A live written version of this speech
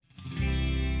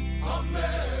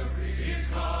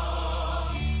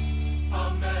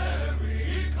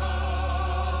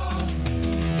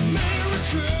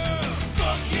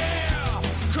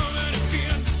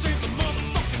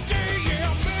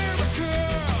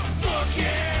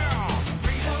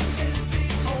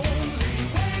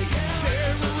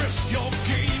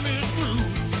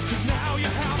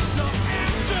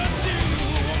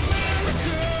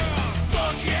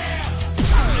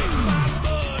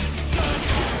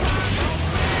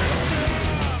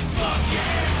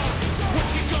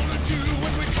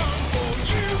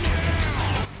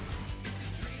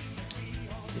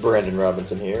Brandon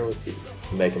Robinson here with the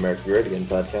Make America Great Again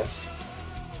podcast.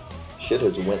 Shit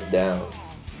has went down,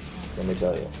 let me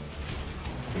tell you.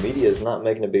 The media is not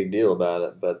making a big deal about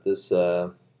it, but this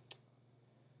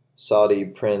Saudi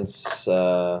Prince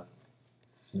bin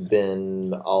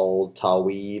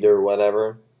Al-Tawid or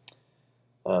whatever,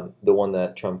 the one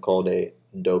that Trump called a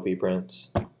Dopey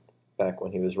Prince back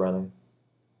when he was running,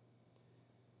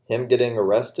 him getting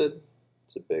arrested,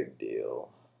 it's a big deal.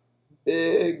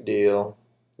 Big deal.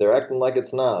 They're acting like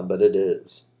it's not, but it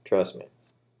is. Trust me.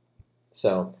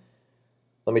 So,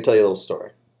 let me tell you a little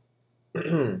story.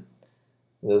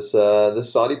 This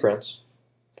Saudi prince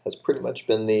has pretty much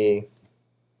been the,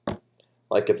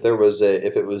 like if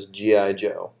it was G.I.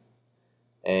 Joe,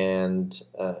 and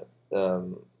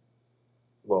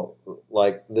well,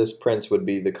 like this prince would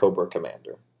be the Cobra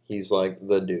Commander. He's like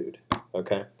the dude.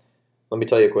 Okay, let me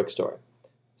tell you a quick story.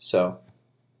 So,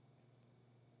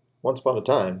 once upon a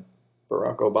time,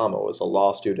 Barack Obama was a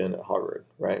law student at Harvard,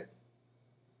 right?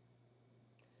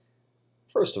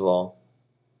 First of all,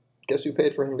 guess who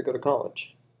paid for him to go to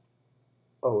college?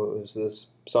 Oh, it was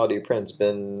this Saudi prince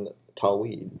bin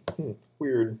Talwaleed.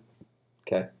 Weird.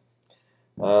 Okay.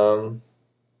 Not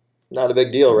a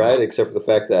big deal, right? Except for the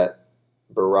fact that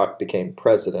Barack became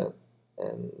president,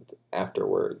 and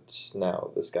afterwards,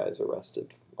 now this guy's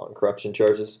arrested on corruption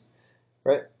charges,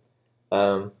 right?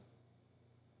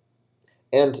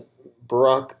 And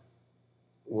Barack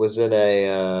was in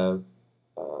like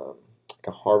a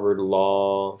Harvard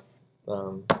law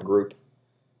group,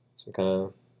 some kind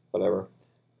of whatever,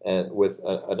 and with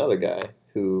another guy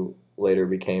who later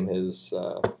became his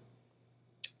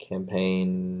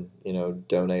campaign,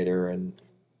 donator and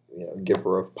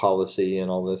giver of policy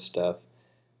and all this stuff.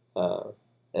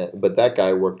 But that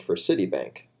guy worked for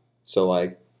Citibank, so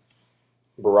like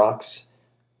Barack's,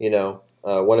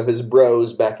 one of his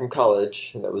bros back from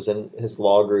college that was in his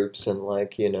law groups and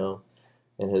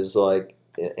in his like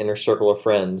inner circle of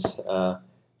friends,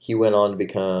 he went on to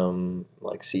become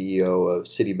like CEO of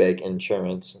Citibank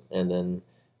Insurance, and then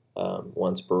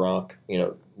once Barack,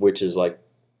 which is like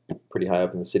pretty high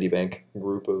up in the Citibank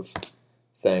group of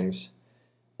things,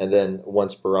 and then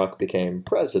once Barack became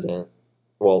president,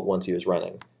 well, once he was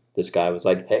running, this guy was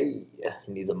like, hey,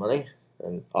 he needs some money.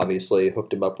 And obviously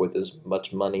hooked him up with as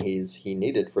much money he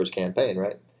needed for his campaign,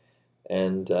 right?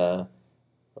 And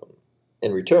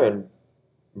in return,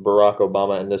 Barack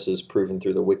Obama, and this is proven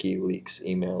through the WikiLeaks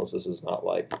emails, this is not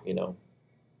like,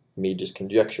 me just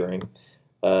conjecturing.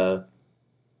 There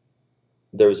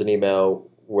was an email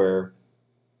where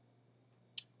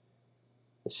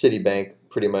Citibank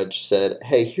pretty much said,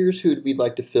 hey, here's who we'd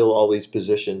like to fill all these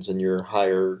positions in your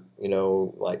higher,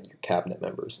 like your cabinet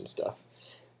members and stuff.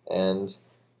 And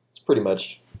it's pretty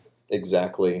much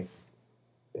exactly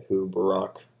who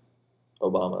Barack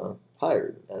Obama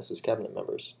hired as his cabinet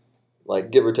members.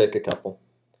 Like, give or take a couple.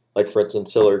 Like, for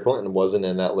instance, Hillary Clinton wasn't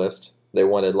in that list. They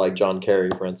wanted, like, John Kerry,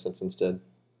 for instance, instead.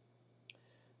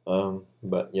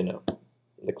 But,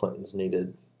 the Clintons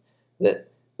needed... The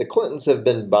Clintons have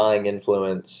been buying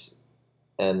influence,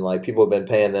 and, like, people have been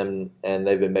paying them, and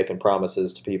they've been making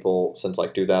promises to people since,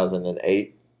 like,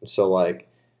 2008. So, like...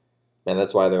 Man,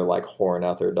 that's why they're like whoring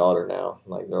out their daughter now.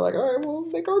 Like they're like, all right, we'll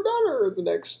make our daughter the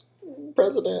next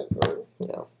president, or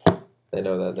they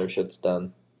know that their shit's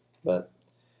done. But,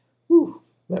 whew,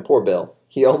 man, poor Bill.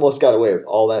 He almost got away with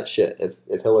all that shit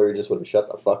if Hillary just would have shut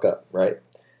the fuck up, right?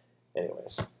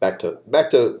 Anyways, back up,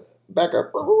 Barack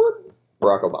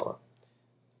Obama.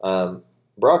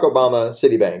 Barack Obama,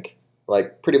 Citibank,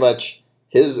 like pretty much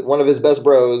one of his best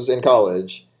bros in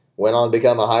college went on to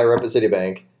become a higher up at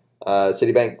Citibank.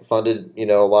 Citibank funded,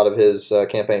 a lot of his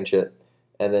campaign shit.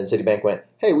 And then Citibank went,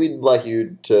 hey, we'd like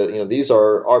you to, these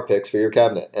are our picks for your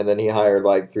cabinet. And then he hired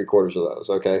like 3/4 of those,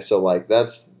 okay? So, like,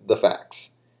 that's the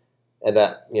facts. And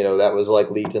that, that was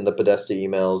like leaked in the Podesta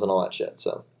emails and all that shit.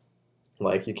 So,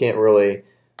 like, you can't really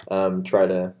try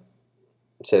to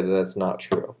say that that's not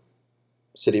true.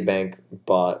 Citibank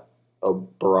bought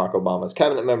Barack Obama's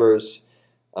cabinet members.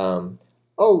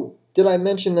 Did I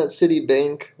mention that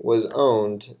Citibank was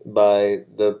owned by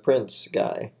the Prince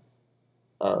guy?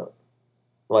 Well,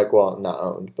 not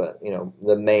owned, but,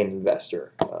 the main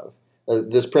investor of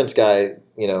this Prince guy,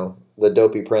 the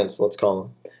Dopey Prince, let's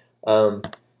call him.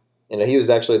 He was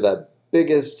actually the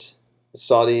biggest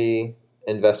Saudi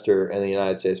investor in the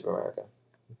United States of America.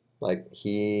 Like,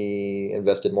 he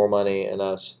invested more money in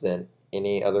us than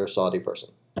any other Saudi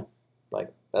person.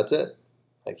 Like, that's it.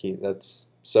 Like,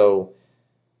 so...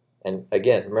 And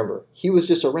again, remember, he was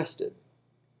just arrested,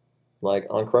 like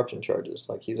on corruption charges.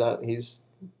 Like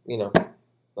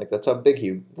like that's how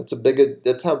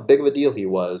big of a deal he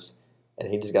was,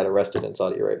 and he just got arrested in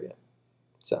Saudi Arabia.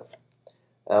 So,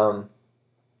 um,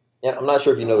 yeah, I'm not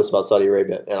sure if you know this about Saudi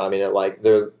Arabia. I mean,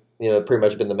 they're pretty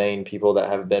much been the main people that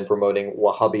have been promoting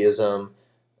Wahhabism,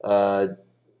 uh,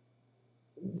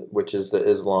 which is the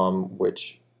Islam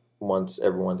which wants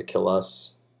everyone to kill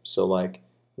us. So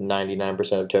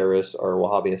 99% of terrorists are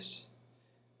Wahhabis,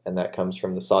 and that comes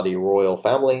from the Saudi royal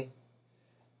family.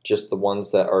 Just the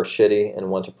ones that are shitty and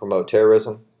want to promote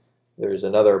terrorism. There's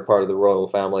another part of the royal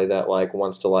family that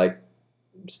wants to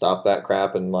stop that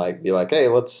crap and be hey,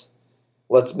 let's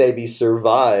maybe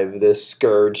survive this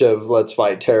scourge of let's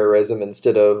fight terrorism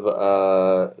instead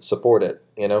of support it,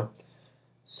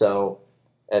 So,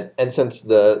 and since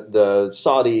the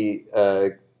Saudi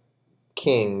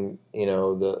king,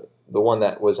 the one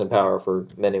that was in power for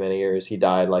many, many years, he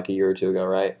died a year or two ago,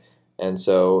 right? And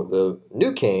so the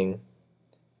new king,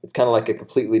 it's kind of like a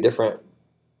completely different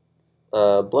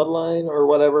bloodline or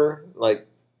whatever.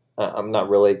 I'm not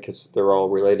really, because they're all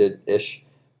related-ish,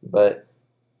 but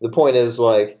the point is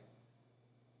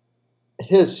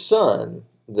his son,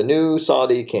 the new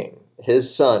Saudi king,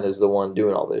 his son is the one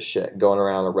doing all this shit, going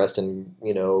around arresting,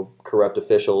 corrupt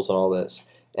officials and all this.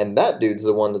 And that dude's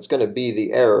the one that's going to be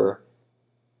the heir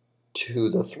to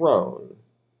the throne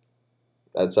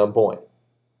at some point.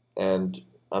 And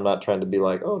I'm not trying to be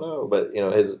oh no, but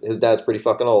his dad's pretty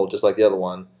fucking old, just like the other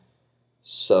one.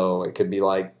 So it could be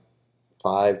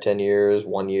 5, 10 years,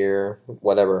 1 year,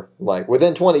 whatever.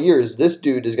 Within 20 years, this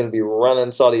dude is going to be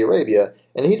running Saudi Arabia,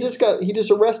 and he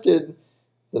just arrested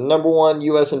the #1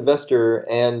 U.S. investor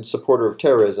and supporter of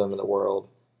terrorism in the world.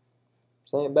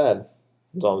 This ain't bad.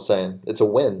 That's all I'm saying. It's a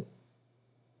win.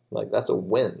 That's a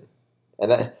win.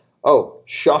 And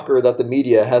shocker that the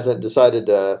media hasn't decided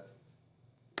to,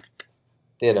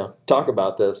 talk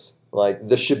about this.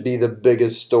 This should be the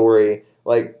biggest story.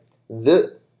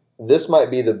 This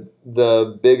might be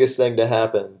the biggest thing to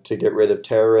happen to get rid of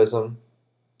terrorism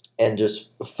and just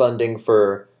funding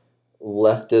for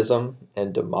leftism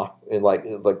and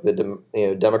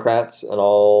the Democrats and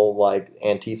all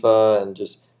Antifa and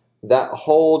just that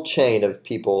whole chain of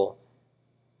people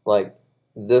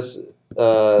this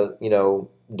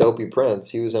Dopey Prince.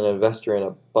 He was an investor in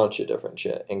a bunch of different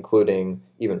shit, including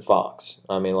even Fox.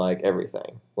 I mean,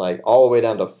 everything, all the way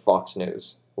down to Fox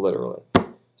News, literally.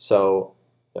 So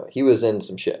he was in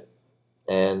some shit,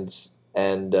 and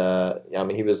I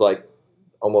mean, he was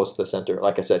almost the center.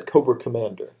 Like I said, Cobra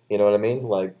Commander. You know what I mean?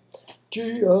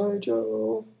 G.I.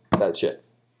 Joe. That shit.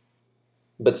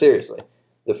 But seriously,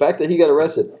 the fact that he got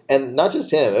arrested, and not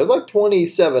just him, it was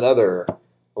 27 other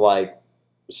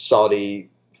Saudi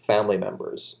family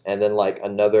members, and then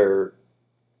another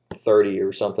 30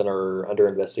 or something are under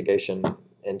investigation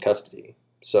in custody.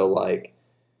 So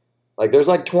there's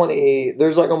 20,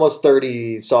 there's almost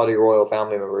 30 Saudi royal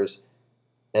family members,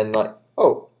 and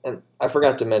and I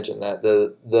forgot to mention that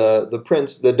the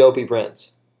prince, the Dopey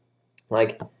Prince,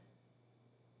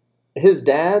 his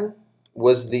dad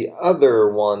was the other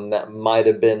one that might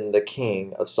have been the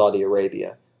king of Saudi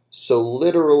Arabia. So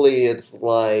literally, it's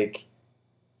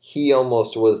he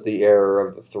almost was the heir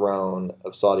of the throne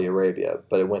of Saudi Arabia,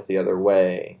 but it went the other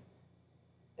way.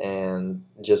 And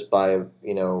just by,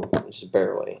 just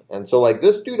barely. And so,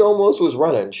 this dude almost was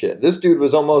running shit. This dude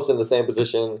was almost in the same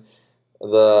position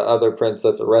the other prince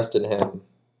that's arrested him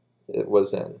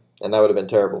was in. And that would have been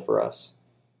terrible for us.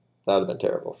 That would have been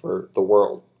terrible for the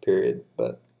world, period.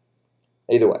 But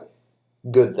either way,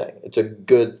 good thing. It's a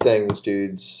good thing this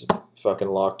dude's fucking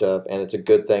locked up, and it's a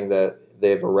good thing that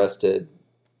they've arrested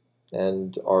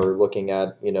and are looking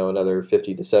at, another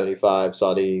 50 to 75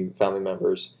 Saudi family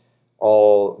members,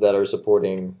 all that are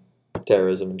supporting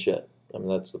terrorism and shit. I mean,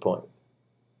 that's the point.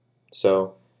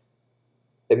 So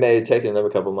it may have taken them a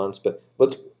couple months, but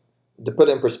to put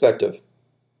it in perspective,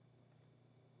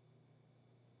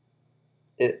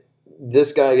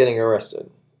 this guy getting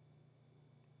arrested,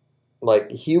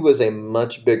 he was a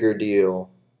much bigger deal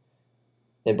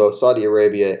in both Saudi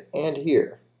Arabia and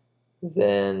here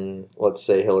than, let's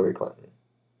say, Hillary Clinton.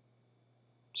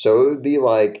 So it would be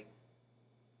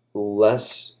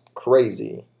less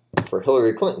crazy for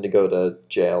Hillary Clinton to go to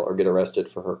jail or get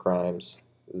arrested for her crimes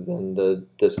than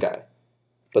this guy.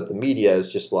 But the media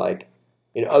is just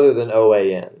other than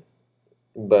OAN,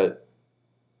 but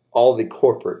all the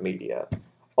corporate media,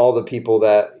 all the people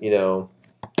that,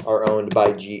 are owned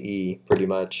by GE pretty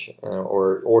much,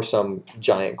 or some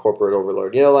giant corporate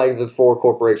overlord. The 4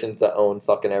 corporations that own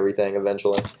fucking everything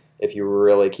eventually, if you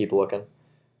really keep looking.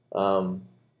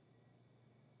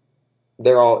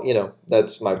 They're all,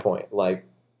 that's my point.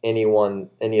 Any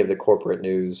of the corporate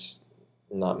news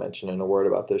not mentioning a word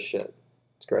about this shit.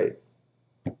 It's great.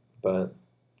 But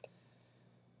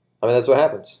I mean, that's what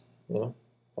happens, you know.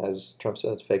 As Trump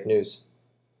said, fake news.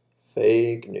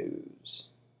 Fake news.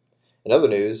 In other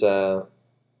news,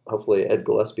 hopefully Ed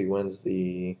Gillespie wins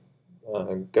the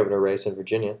governor race in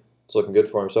Virginia. It's looking good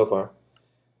for him so far.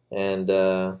 And,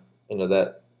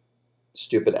 that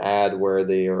stupid ad where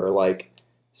they are like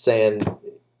saying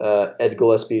Ed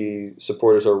Gillespie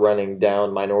supporters are running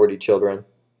down minority children.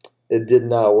 It did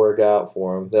not work out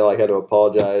for them. They like had to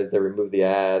apologize. They removed the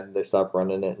ad. They stopped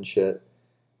running it and shit.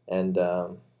 And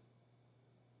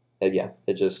yeah,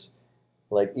 it just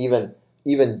like even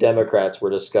Democrats were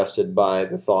disgusted by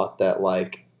the thought that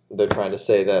like they're trying to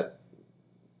say that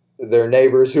their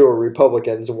neighbors who are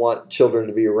Republicans want children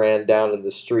to be ran down in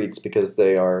the streets because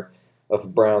they are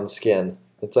of brown skin.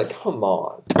 It's like, come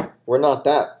on. We're not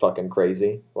that fucking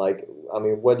crazy. Like, I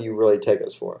mean, what do you really take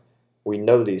us for? We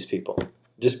know these people.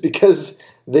 Just because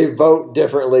they vote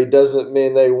differently doesn't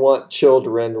mean they want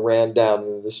children ran down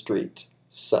in the street.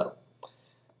 So,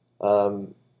 a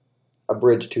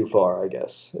bridge too far, I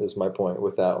guess, is my point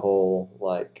with that whole,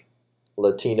 like,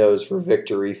 Latinos for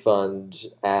Victory Fund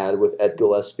ad with Ed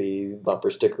Gillespie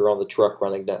bumper sticker on the truck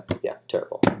running down. Yeah,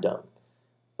 terrible, dumb.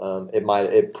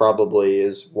 It probably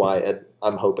is why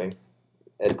I'm hoping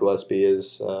Ed Gillespie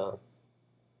is going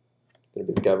to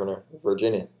be the governor of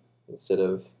Virginia instead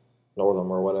of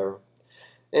Northam or whatever.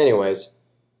 Anyways,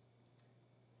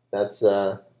 that's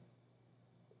just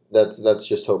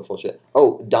hopeful shit.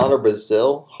 Oh, Donna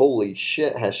Brazile, holy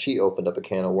shit, has she opened up a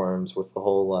can of worms with the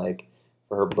whole like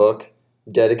for her book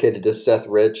dedicated to Seth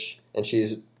Rich, and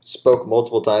she's spoke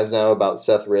multiple times now about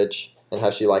Seth Rich and how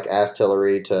she like asked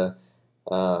Hillary to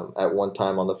at one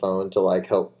time on the phone to like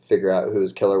help figure out who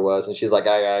his killer was, and she's like,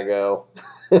 I gotta go.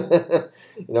 You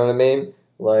know what I mean?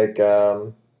 Like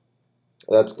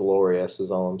that's glorious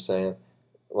is all I'm saying.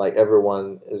 Like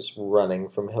everyone is running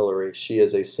from Hillary. She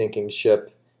is a sinking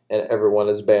ship, and everyone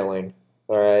is bailing.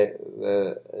 All right,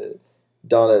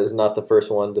 Donna is not the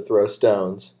first one to throw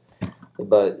stones,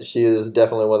 but she is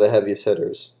definitely one of the heaviest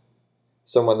hitters.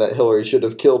 Someone that Hillary should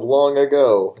have killed long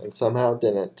ago, and somehow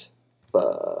didn't.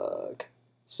 Fuck.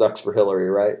 Sucks for Hillary,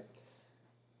 right?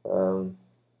 And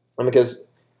because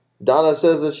Donna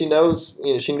says that she knows,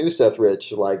 she knew Seth Rich,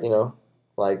 he was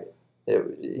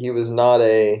not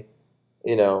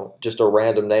just a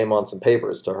random name on some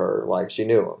papers to her. Like, she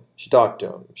knew him. She talked to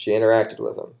him. She interacted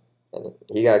with him. And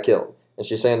he got killed. And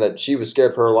she's saying that she was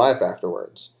scared for her life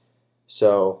afterwards.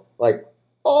 So, like,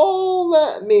 all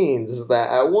that means is that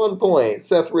at one point,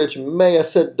 Seth Rich may have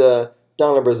said to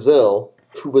Donna Brazile,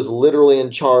 who was literally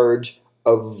in charge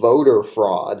of voter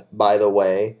fraud, by the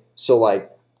way. So,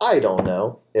 like, I don't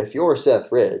know. If you're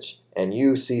Seth Rich and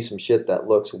you see some shit that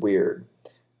looks weird,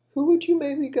 who would you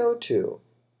maybe go to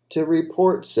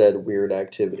report said weird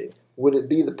activity? Would it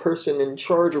be the person in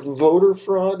charge of voter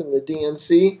fraud in the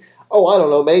DNC? Oh, I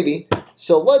don't know, maybe.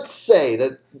 So let's say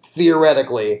that,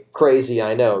 theoretically, crazy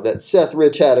I know, that Seth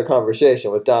Rich had a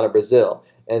conversation with Donna Brazile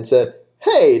and said,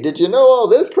 hey, did you know all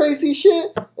this crazy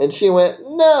shit? And she went,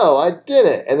 no, I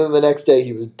didn't. And then the next day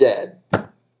he was dead.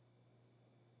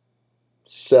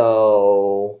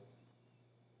 So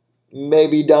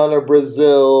maybe Donna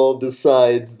Brazile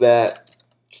decides that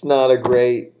it's not a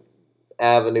great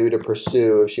avenue to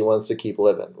pursue if she wants to keep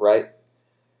living, right?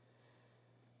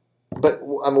 But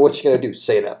I mean, what's she gonna do?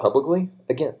 Say that publicly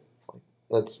again?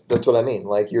 That's what I mean.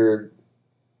 Like you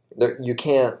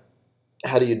can't.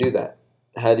 How do you do that?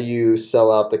 How do you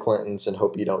sell out the Clintons and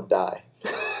hope you don't die?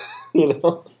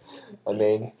 I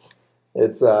mean,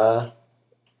 it's not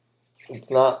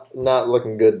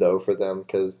looking good though for them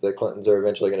because the Clintons are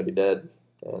eventually going to be dead,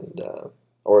 and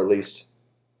or at least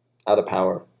out of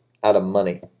power, out of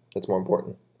money. That's more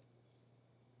important.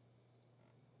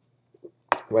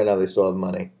 Right now, they still have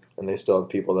money, and they still have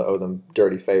people that owe them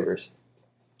dirty favors,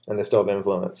 and they still have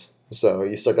influence. So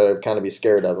you still got to kind of be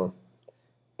scared of them.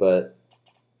 But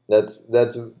that's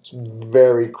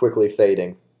very quickly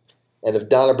fading. And if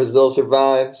Donna Brazile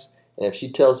survives, and if she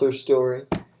tells her story,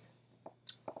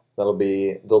 they'll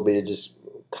be just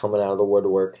coming out of the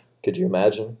woodwork. Could you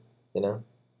imagine?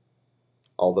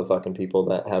 All the fucking people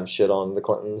that have shit on the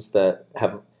Clintons that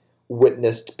have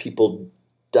witnessed people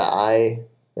die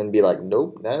and be like,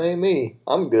 nope, that ain't me.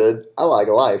 I'm good. I like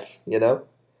life,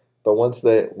 But once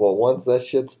that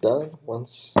shit's done,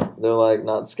 once they're like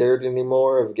not scared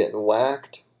anymore of getting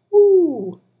whacked,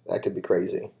 woo, that could be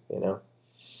crazy, It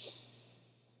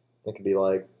could be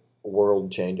like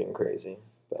world-changing crazy,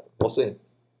 but we'll see.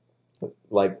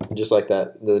 Like just like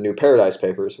that, the new Paradise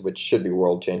Papers, which should be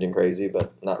world-changing crazy,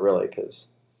 but not really, because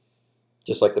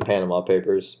just like the Panama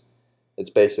Papers, it's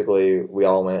basically we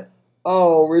all went,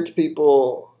 oh, rich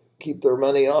people keep their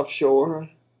money offshore.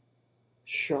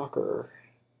 Shocker.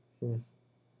 Hmm.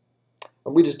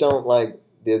 And we just don't like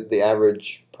the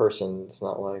average person is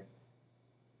not like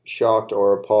shocked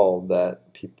or appalled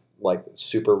that people like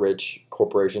super rich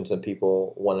corporations and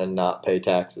people want to not pay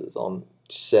taxes on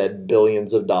said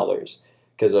billions of dollars.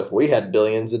 Because if we had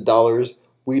billions of dollars,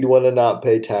 we'd want to not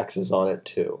pay taxes on it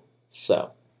too.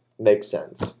 So, makes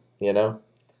sense, you know?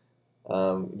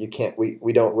 You can't,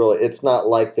 we don't really, it's not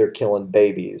like they're killing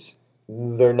babies.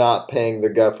 They're not paying the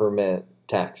government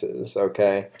taxes,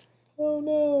 okay? Oh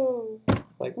no.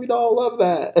 Like, we'd all love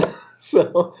that.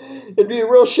 So, it'd be a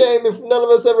real shame if none of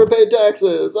us ever paid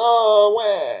taxes. Oh,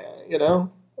 wah, you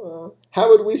know? How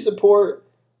would we support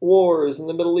wars in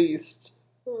the Middle East?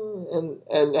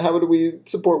 And how would we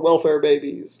support welfare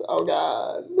babies? Oh,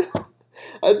 God.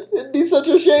 It'd be such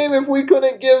a shame if we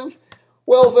couldn't give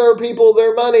welfare people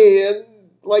their money and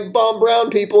like bomb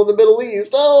brown people in the Middle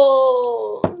East.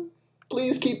 Oh,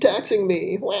 please keep taxing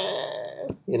me.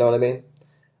 You know what I mean?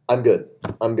 I'm good.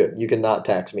 I'm good. You cannot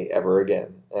tax me ever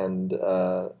again. And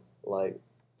like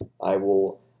I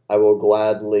will, I will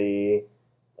gladly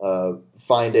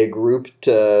find a group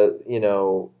to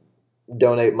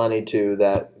donate money to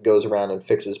that goes around and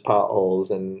fixes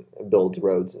potholes and builds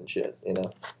roads and shit.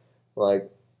 Like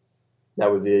that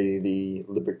would be the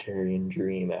libertarian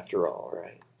dream after all,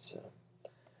 right? So,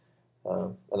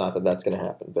 and not that that's going to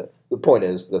happen, but the point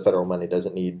is the federal money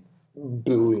doesn't need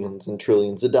billions and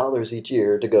trillions of dollars each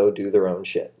year to go do their own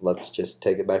shit. Let's just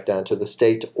take it back down to the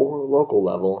state or local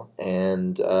level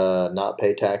and not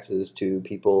pay taxes to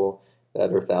people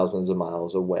that are thousands of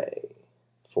miles away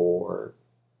for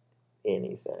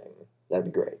anything. That'd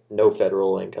be great. No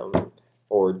federal income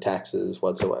or taxes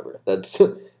whatsoever.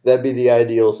 That'd be the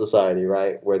ideal society,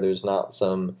 right? Where there's not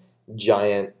some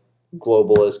giant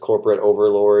globalist corporate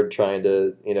overlord trying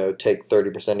to, take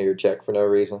 30% of your check for no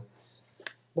reason.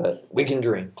 But we can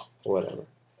dream. Whatever.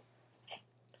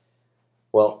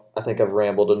 Well, I think I've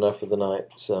rambled enough for the night,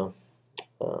 so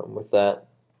with that,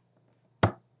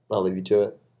 I'll leave you to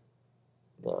it.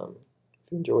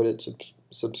 If you enjoyed it,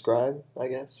 subscribe, I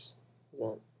guess.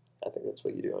 I think that's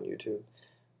what you do on YouTube.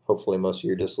 Hopefully most of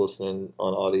you are just listening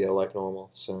on audio like normal.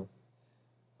 So,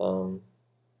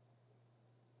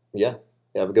 yeah,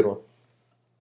 have a good one.